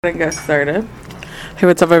And get started. Hey,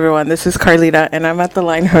 what's up, everyone? This is Carlita, and I'm at the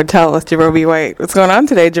Line Hotel with Jarobi White. What's going on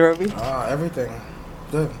today, Jarobi? Everything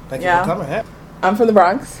good. Thank you for coming. Yeah. I'm from the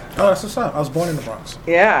Bronx. Oh, that's what's up. I was born in the Bronx.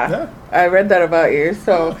 Yeah. I read that about you.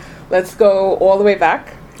 So let's go all the way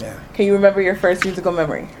back. Yeah. Can you remember your first musical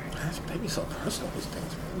memory? That's maybe so personal. These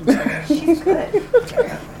things. She's good.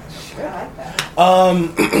 Sure, I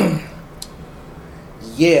like that.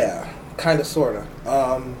 Yeah, kind of, sort of.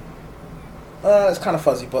 It's kind of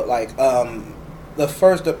fuzzy, but like my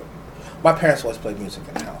parents always played music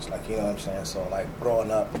in the house, like, you know what I'm saying. So like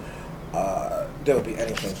growing up, there would be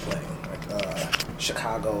anything playing, like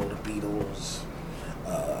Chicago, the Beatles,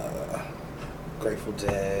 Grateful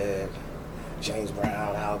Dead, James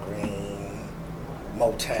Brown, Al Green,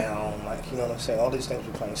 Motown, like, you know what I'm saying. All these things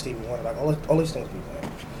we playing, Stevie Wonder, like all these things we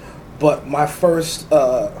playing. But my first,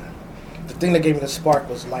 the thing that gave me the spark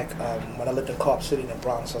was like when I lived in Co-op City in the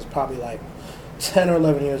Bronx. I was probably like 10 or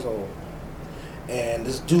 11 years old, and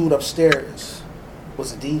this dude upstairs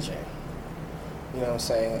was a DJ. You know what I'm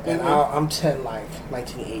saying? And I'm 10, like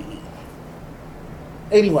 1980,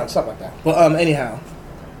 81, something like that. But anyhow,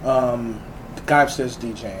 the guy upstairs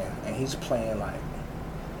DJing, and he's playing like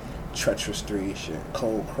Treacherous 3 shit,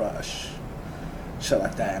 Cold Crush, shit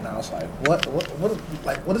like that. And I was like,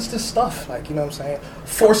 what is this stuff? Like, you know what I'm saying?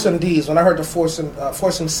 Force MDs. When I heard the Force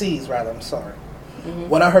MCs, rather, I'm sorry.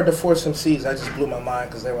 When I heard the Force MCs, I just blew my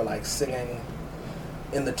mind because they were like singing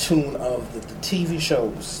in the tune of the TV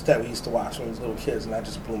shows that we used to watch when we was little kids, and I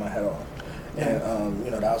just blew my head off. And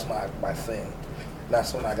that was my thing. And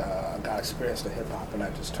that's when I got experience to hip hop, and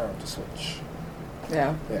I just turned the switch.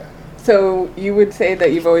 Yeah. Yeah. So you would say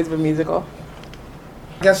that you've always been musical?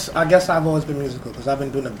 I guess I've always been musical because I've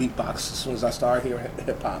been doing the beatbox as soon as I started hearing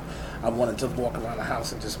hip hop. I wanted to walk around the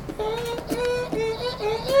house and just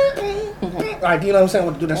like, you know what I'm saying? I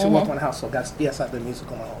want to do that shit, walk around the house. So yes, I've been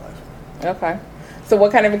musical my whole life. Okay. So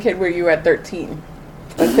what kind of a kid were you at 13?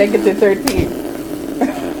 Let's take it to 13.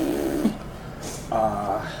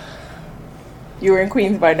 You were in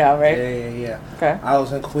Queens by now, right? Yeah. Okay. I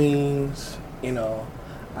was in Queens. You know,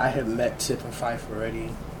 I had met Tip and Fife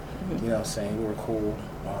already. You know what I'm saying? We were cool.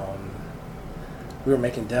 We were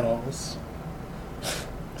making demos.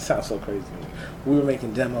 Sounds so crazy. We were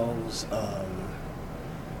making demos.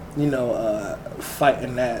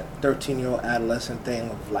 Fighting that 13-year-old adolescent thing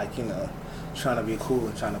of like, you know, trying to be cool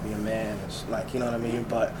and trying to be a man. It's like, you know what I mean?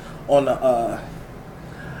 But on the,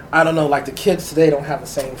 I don't know, like the kids today don't have the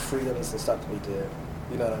same freedoms and stuff that we did.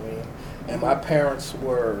 You know what I mean? And my parents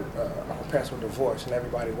were divorced, and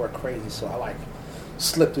everybody worked crazy. So I like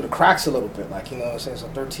slipped through the cracks a little bit, like, you know what I'm saying. So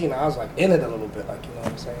 13, I was like in it a little bit, like, you know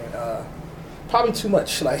what I'm saying. Probably too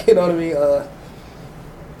much, like, you know what I mean.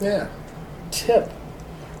 Yeah. Tip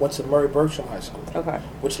went to Murray Bertram High School. Okay.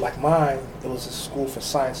 Which, like mine, it was a school for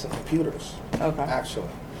science and computers. Okay. Actually,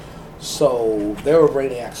 so they were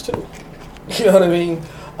brainiacs too. You know what I mean.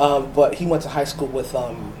 But he went to high school with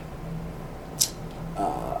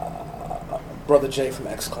Brother Jay from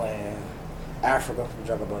X Clan, Africa from the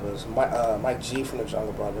Jungle Brothers, Mike G from the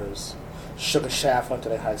Jungle Brothers, Sugar Shaft went to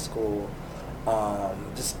their high school.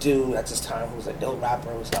 This dude at this time who was an ill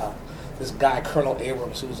rapper was this guy Colonel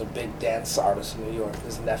Abrams, who was a big dance artist in New York.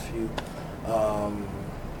 His nephew, a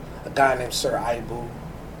guy named Sir Ibu.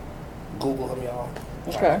 Google him, y'all.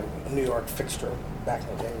 Okay. A New York fixture back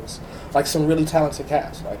in the days. Like some really talented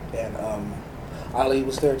cats. Like, and Ali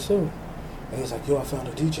was there too. And he's like, "Yo, I found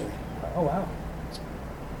a DJ." Like, oh wow.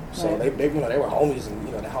 So they were homies, and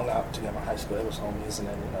they hung out together in high school. They was homies, and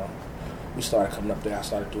then we started coming up there. I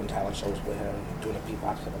started doing talent shows with him, doing the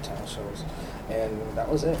beatbox and the talent shows, and that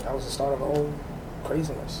was it. That was the start of the whole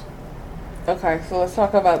craziness. Okay, so let's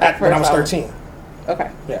talk about the first when I was album. 13.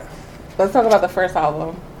 Okay. Yeah. Let's talk about the first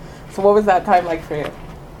album. So what was that time like for you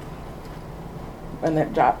when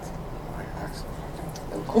it dropped?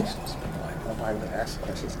 Nobody really asked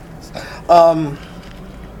questions.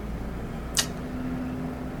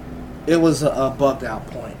 It was a bugged out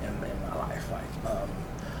point in my life. Like,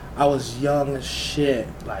 I was young as shit,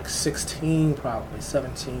 like 16 probably,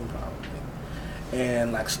 17 probably,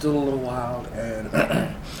 and like still a little wild. And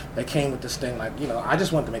they came with this thing like, I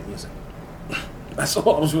just wanted to make music. That's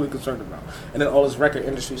all I was really concerned about. And then all this record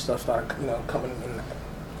industry stuff started, coming in.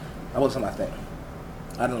 That wasn't my thing.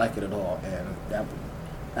 I didn't like it at all, and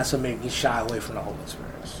that's what made me shy away from the whole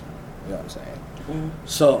experience. You know what I'm saying? Mm-hmm.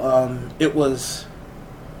 So it was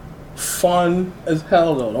fun as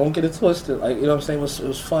hell, though. Don't get it twisted. Like, you know what I'm saying? It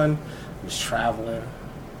was fun. It was traveling.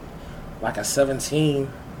 Like at 17,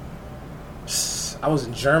 I was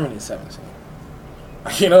in Germany at 17.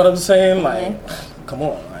 You know what I'm saying? Like, come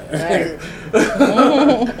on. Like,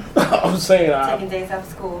 I'm saying taking days off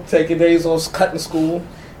school. Taking days off, cutting school.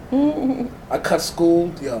 I cut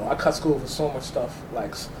school. I cut school for so much stuff,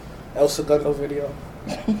 like El Segundo video.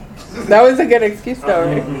 That was a good excuse, though,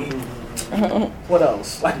 right? What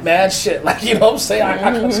else? Like mad shit. Like, you know what I'm saying? I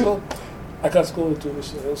cut school. I cut school to do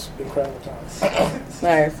this shit. It was incredible times.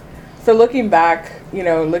 Nice. So looking back,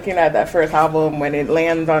 looking at that first album when it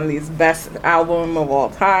lands on these best album of all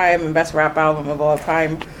time and best rap album of all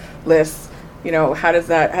time lists, how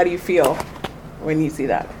do you feel when you see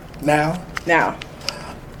that? Now?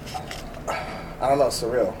 I don't know, it's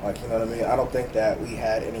surreal. Like, you know what I mean? I don't think that we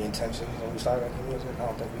had any intentions when we started making music. I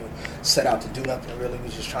don't think we set out to do nothing really. We were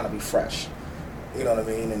just trying to be fresh. You know what I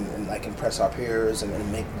mean? And like impress our peers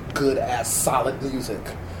and make good ass solid music.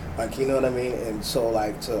 Like, you know what I mean? And so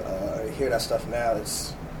like to hear that stuff now,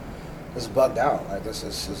 it's bugged out. Like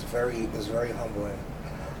it's very humbling.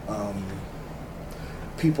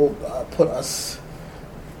 People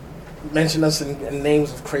mention us in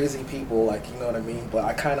names of crazy people, like, you know what I mean? But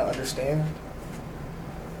I kind of understand.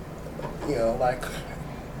 Like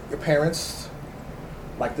your parents,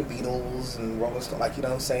 like the Beatles and Rolling Stones, like, you know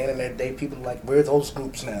what I'm saying? And they people like, we're those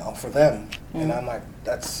groups now for them. Mm-hmm. And I'm like,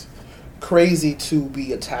 that's crazy to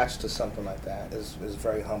be attached to something like that. It's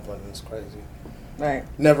very humbling and it's crazy. Right.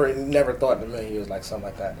 Never thought in a million years like something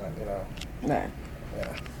like that, Right.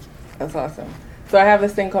 Yeah. That's awesome. So I have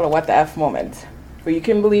this thing called a what the F moment, where you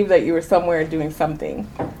can believe that you were somewhere doing something.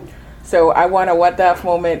 So I want a what the F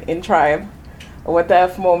moment in Tribe, a what the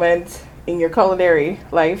F moment in your culinary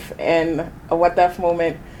life, and a what the F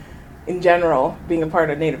moment in general being a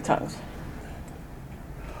part of Native Tongues.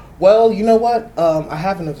 Well, you know what? I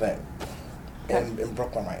have an event in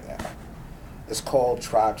Brooklyn right now. It's called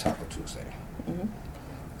Tribe Taco Tuesday.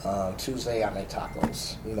 Mm-hmm. Tuesday I make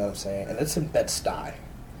tacos, you know what I'm saying? And it's in Bed-Stuy.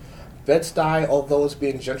 Bed-Stuy, although it's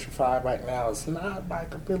being gentrified right now, it's not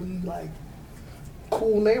like a really like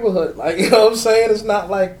cool neighborhood. Like, you know what I'm saying? It's not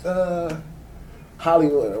like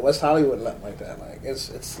Hollywood or West Hollywood, nothing like that. Like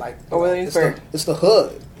it's like Williamsburg. It's the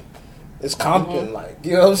hood. It's Compton, like,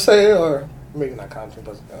 you know what I'm saying? Or maybe not Compton,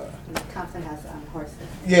 but Compton has horses.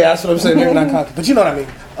 Yeah, that's what I'm saying. Maybe not Compton, but you know what I mean.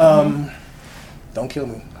 Don't kill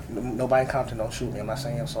me. Nobody in Compton, don't shoot me. I'm not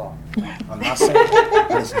saying it's all. I'm not saying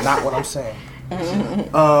that is not what I'm saying.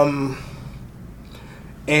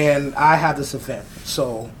 And I have this event,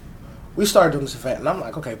 so we started doing this event, and I'm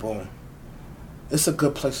like, okay, boom. It's a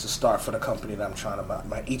good place to start for the company that I'm trying to,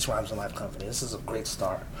 my Each Rhymes in Life company. This is a great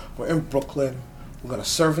start. We're in Brooklyn. We're going to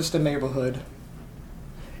service the neighborhood,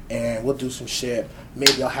 and we'll do some shit.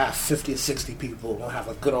 Maybe I'll have 50 or 60 people. We'll have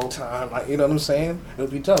a good old time. Like, you know what I'm saying?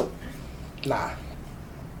 It'll be dope. Nah.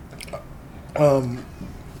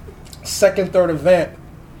 Second, third event,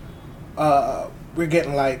 we're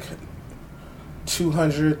getting like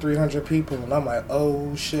 200, 300 people, and I'm like,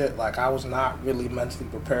 oh shit, like I was not really mentally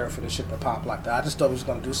prepared for this shit to pop like that. I just thought we was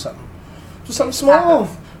gonna do something small,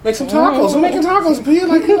 make some tacos. I'm making tacos, be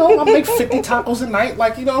like, I'll make 50 tacos a night,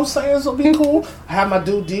 like, you know what I'm saying? It'll be cool. I have my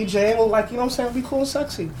dude DJing, like, you know what I'm saying? It'll be cool and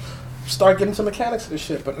sexy. Start getting some mechanics of this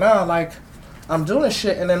shit, but now, like, I'm doing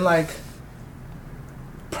shit, and then like,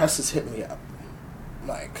 presses hit me up,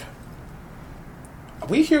 like,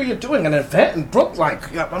 we hear you're doing an event in Brooklyn.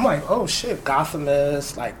 Like, I'm like, oh shit,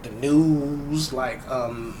 Gothamist, like the news, like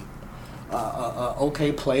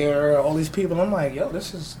OK Player, all these people. I'm like, yo,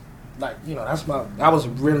 this is like, that was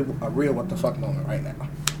really a real what the fuck moment right now.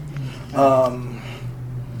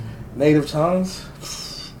 Native Tongues.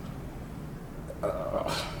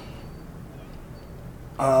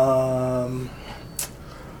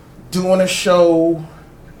 Doing a show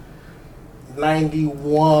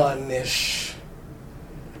 91-ish.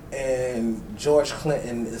 And George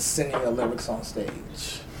Clinton is singing the lyrics on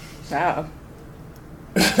stage. Wow.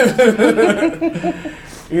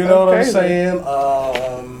 You know what I'm saying?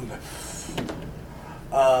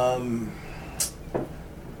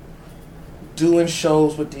 Doing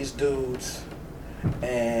shows with these dudes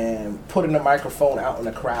and putting the microphone out in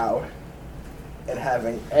the crowd and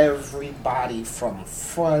having everybody from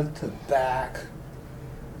front to back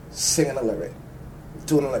singing the lyric,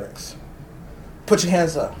 doing the lyrics. Put your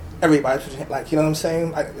hands up. Everybody, put your hands, like, you know what I'm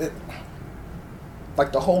saying? Like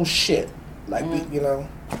the whole shit. Like,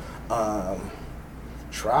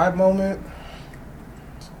 Tribe moment.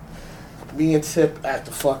 Me and Tip at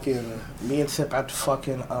the fucking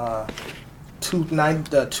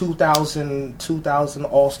 2000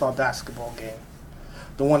 All-Star basketball game.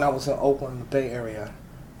 The one that was in Oakland, the Bay Area,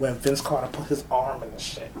 when Vince Carter put his arm in the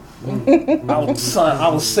shit. I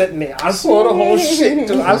was sitting there. I saw the whole shit,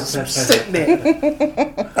 dude. I was sitting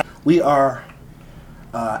there. We are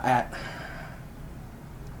at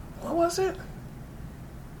was it?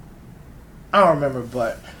 I don't remember,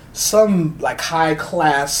 but some like high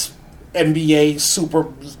class NBA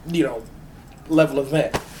super, level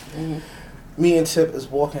event. Mm-hmm. Me and Tip is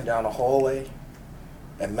walking down the hallway,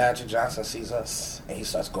 and Magic Johnson sees us, and he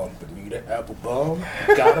starts going, Bermuda apple bum,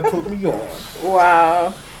 gotta put me on.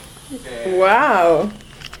 Wow. Yeah. Wow.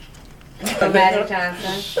 So Magic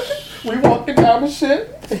Johnson. We walking down the shit,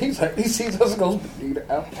 and he's like, he sees us and goes,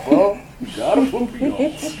 Bermuda apple bum, you gotta put me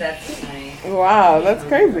on. That's nice. Wow, that's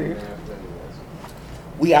crazy.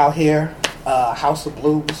 We out here, House of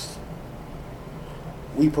Blues.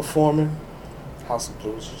 We performing House of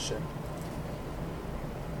Blues and shit.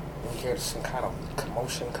 We hear some kind of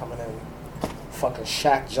commotion coming in. Fucking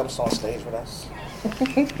Shaq jumps on stage with us.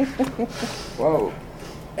 Whoa.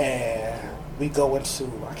 And we go into,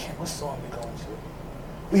 what song we go into?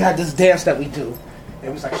 We had this dance that we do. And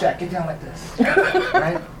it was like, Shaq, get down like this.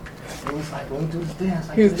 Right? And he's like, when we do this dance,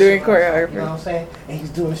 like he was doing choreography. You know what I'm saying? And he's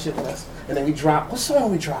doing this shit with us. And then we drop, what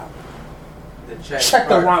song we drop? Check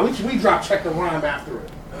the Rhyme. We drop Check the Rhyme after it.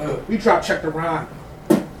 We drop Check the Rhyme.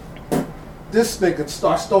 This nigga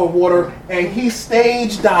starts throwing water, and he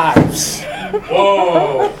stage dives.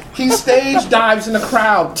 Whoa! He stage dives in the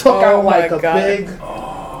crowd, took out like a big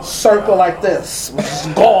circle like this, which is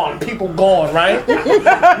gone. People gone, right?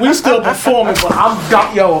 We still performing, but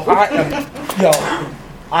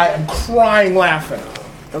I am crying laughing.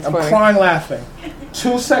 That's I'm funny. crying laughing.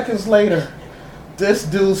 2 seconds later, this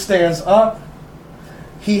dude stands up.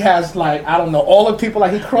 He has all the people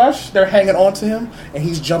he crushed, they're hanging on to him, and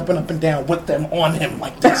he's jumping up and down with them on him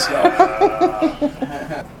like this, yo.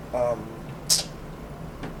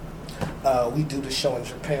 We do the show in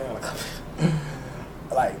Japan,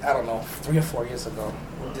 3 or 4 years ago.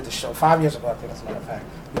 We did the show, 5 years ago, I think, as a matter of fact.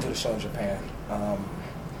 We did a show in Japan.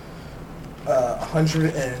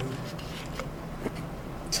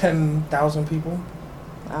 110,000 people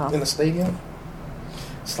in the stadium.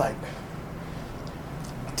 It's like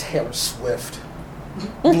Taylor Swift,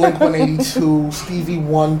 Blink-182, Stevie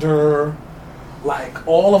Wonder,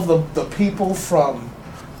 all of the people from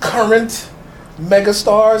current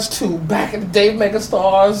megastars to back in the day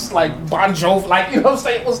megastars, like Bon Jovi, you know what I'm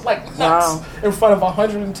saying? It was nuts in front of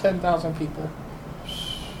 110,000 people.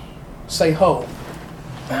 Say ho.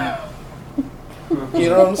 You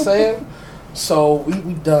know what I'm saying? So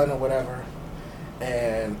we done or whatever,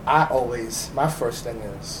 and my first thing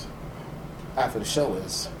is, after the show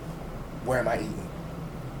is, where am I eating?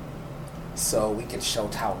 So we get show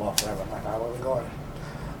towel off, whatever. I'm like, all right, where we going?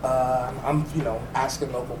 I'm,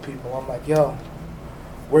 asking local people. I'm like, yo,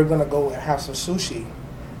 we're gonna go and have some sushi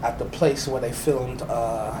at the place where they filmed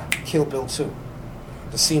Kill Bill 2.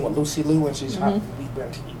 The scene with Lucy Liu when she's hot. We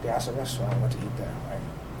went to eat there. That's a restaurant. I went to eat there, right?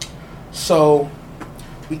 So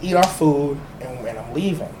we eat our food, and I'm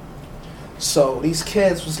leaving. So these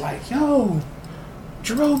kids was like, yo,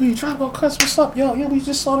 Jarobi, Tribe Called Quest, what's up? Yo, we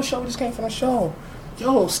just saw the show. We just came from the show.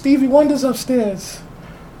 Yo, Stevie Wonder's upstairs.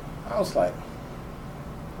 I was like,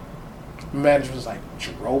 the manager was like,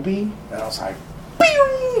 Jarobi? And I was like,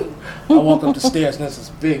 Pew! I walk up the stairs, and there's this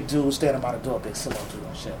big dude standing by the door, big Simo dude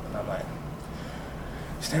and shit. And I'm like,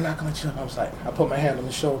 they're not gonna let you up. I was like, I put my hand on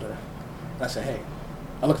his shoulder, and I said, hey.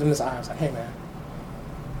 I looked in his eye, I was like, hey, man,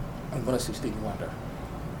 I'm gonna see Stevie Wonder.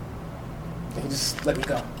 And he just let me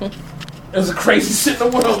go. It was the craziest shit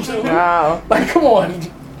in the world, too. Wow. Come on.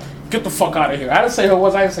 Get the fuck out of here. I didn't say who it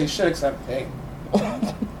was. I didn't say shit except, hey,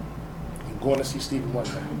 I'm going to see Stevie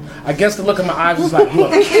Wonder. I guess the look in my eyes was like,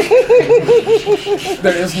 look,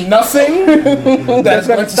 there is nothing that is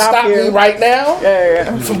going to stop me right now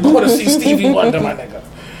from going to see Stevie Wonder, my nigga.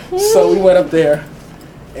 So we went up there,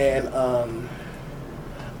 and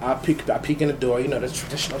I peek in the door. The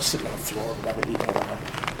traditional sitting on the floor, whatever, eating, whatever.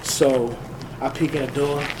 So I peek in the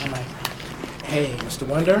door. I'm like, hey, Mr.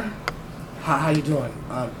 Wonder, how you doing?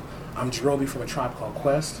 I'm Jarobi from A Tribe Called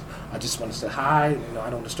Quest. I just want to say hi. I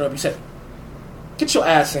don't disturb you. He said, get your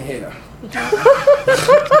ass in here.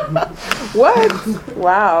 What?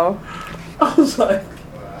 Wow. I was like,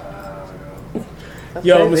 That's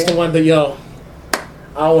yo, crazy. Mr. Wonder, yo,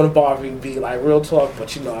 I don't want to bother you and be real talk,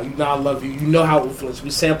 but you know I love you. You know how influence. We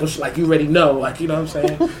sample you already know, you know what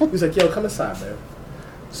I'm saying? He's like, yo, come inside, man.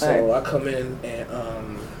 So I come in,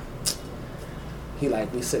 and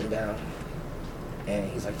we sitting down,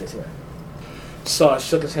 and he's like this here. So I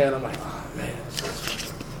shook his hand. I'm like, oh man,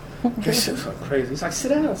 this shit's so crazy. He's like, sit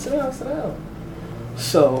down.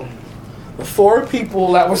 So the 4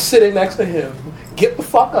 people that were sitting next to him get the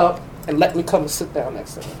fuck up and let me come and sit down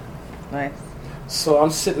next to him. Nice. So I'm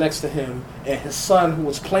sitting next to him, and his son, who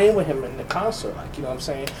was playing with him in the concert, you know what I'm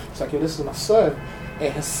saying? It's like, yo, this is my son,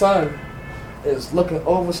 and his son is looking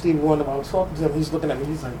over Stevie Wonder while I'm talking to him. He's looking at me.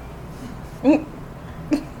 He's like,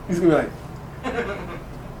 he's gonna be like,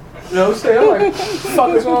 you know what I'm saying? I'm like, what the fuck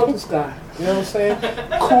is wrong with this guy? You know what I'm saying?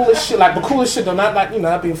 Cool as shit. Like, but cool as shit though. Not like,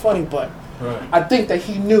 not being funny, but I think that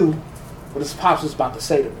he knew what his pops was about to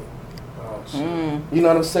say to me. Oh, shit. You know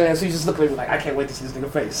what I'm saying? So he's just looking at me like, I can't wait to see this nigga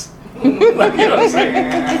face. Like, you know what I'm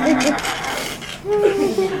saying?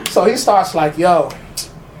 So he starts like, yo,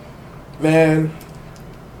 man,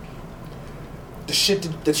 the shit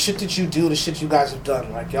that you do, the shit you guys have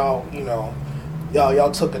done, like y'all,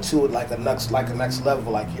 y'all took it to like a next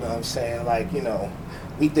level, like, you know what I'm saying? Like,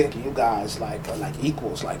 we think of you guys like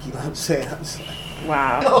equals, like, you know what I'm saying? I'm just like,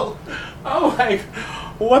 Wow. I'm like,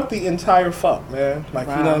 what the entire fuck, man? Like,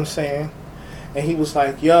 you know what I'm saying? And he was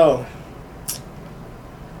like, yo,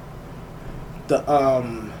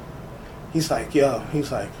 he's like,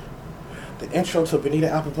 the intro to Benita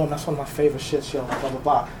Applebaum, that's one of my favorite shits, yo, blah, blah,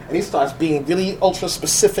 blah. And he starts being really ultra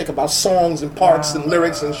specific about songs and parts and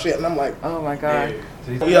lyrics and shit. And I'm like, Oh my God.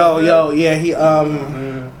 yeah, he,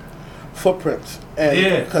 Footprints.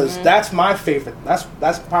 And because that's my favorite,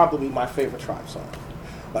 that's probably my favorite Tribe song.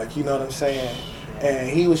 Like, you know what I'm saying? And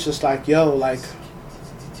he was just like, yo, like,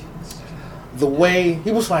 the way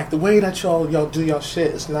that y'all do y'all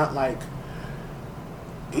shit, it's not like,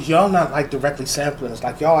 y'all not like directly sampling. It's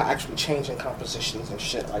like y'all are actually changing compositions and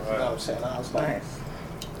shit. Like, you know what I'm saying? I was like,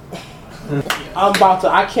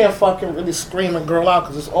 I can't fucking really scream and girl out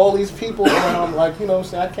because there's all these people around. Like, you know what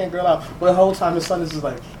I'm saying? I can't girl out. But the whole time his son is just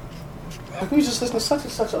like we just listen to such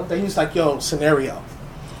and such a thing. He's like, yo, scenario.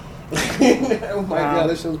 I'm like, yeah,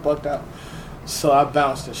 this shit was bugged out. So I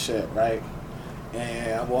bounced the shit, right?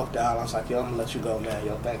 And I walked out. I was like, yo, I'm gonna let you go, man.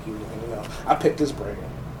 Yo, thank you. And, I picked his brain.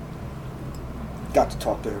 Got to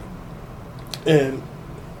talk to him. And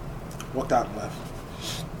walked out and left.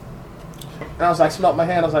 And I was like, smelled my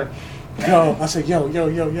hand. I was like, yo. I said, yo.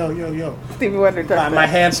 Stevie Wonder. My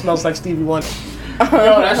hand smells like Stevie Wonder. Yo,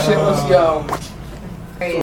 that shit was, yo.